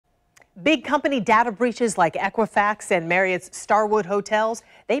Big company data breaches like Equifax and Marriott's Starwood hotels,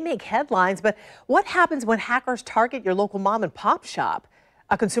 they make headlines, but what happens when hackers target your local mom and pop shop?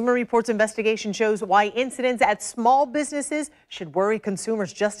 A Consumer Reports investigation shows why incidents at small businesses should worry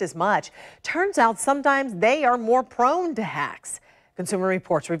consumers just as much. Turns out sometimes they are more prone to hacks. Consumer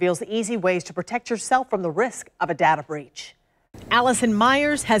Reports reveals easy ways to protect yourself from the risk of a data breach. Allison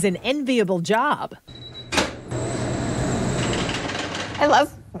Myers has an enviable job. I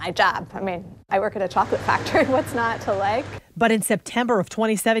love my job. I mean, I work at a chocolate factory. What's not to like? But in September of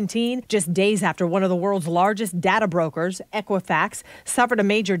 2017, just days after one of the world's largest data brokers, Equifax, suffered a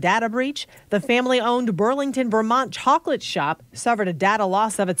major data breach, the family-owned Burlington, Vermont chocolate shop suffered a data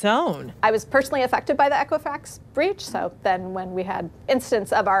loss of its own. I was personally affected by the Equifax breach, so then when we had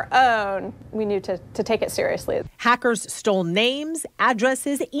incidents of our own, we knew to take it seriously. Hackers stole names,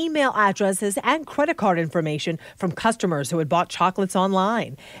 addresses, email addresses, and credit card information from customers who had bought chocolates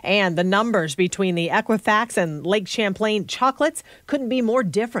online. And the numbers between the Equifax and Lake Champlain chocolates couldn't be more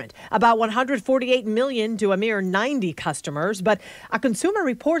different. About 148 million to a mere 90 customers. But a Consumer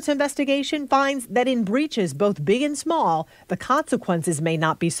Reports investigation finds that in breaches, both big and small, the consequences may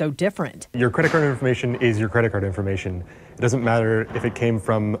not be so different. Your credit card information is your credit card information. It doesn't matter if it came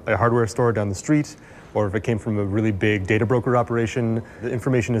from a hardware store down the street or if it came from a really big data broker operation. The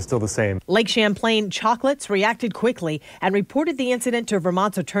information is still the same. Lake Champlain Chocolates reacted quickly and reported the incident to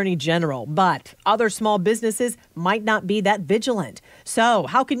Vermont's Attorney General. But other small businesses might not be that vigilant. So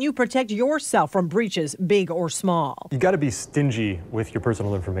how can you protect yourself from breaches, big or small? You got to be stingy with your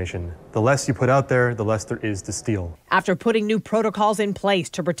personal information. The less you put out there, the less there is to steal. After putting new protocols in place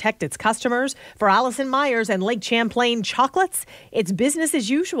to protect its customers, for Allison Myers and Lake Champlain Chocolates, it's business as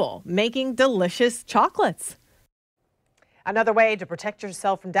usual, making delicious chocolates. Another way to protect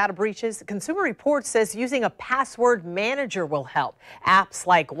yourself from data breaches, Consumer Reports says using a password manager will help. Apps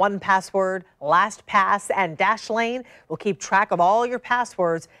like 1Password, LastPass, and Dashlane will keep track of all your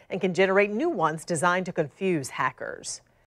passwords and can generate new ones designed to confuse hackers.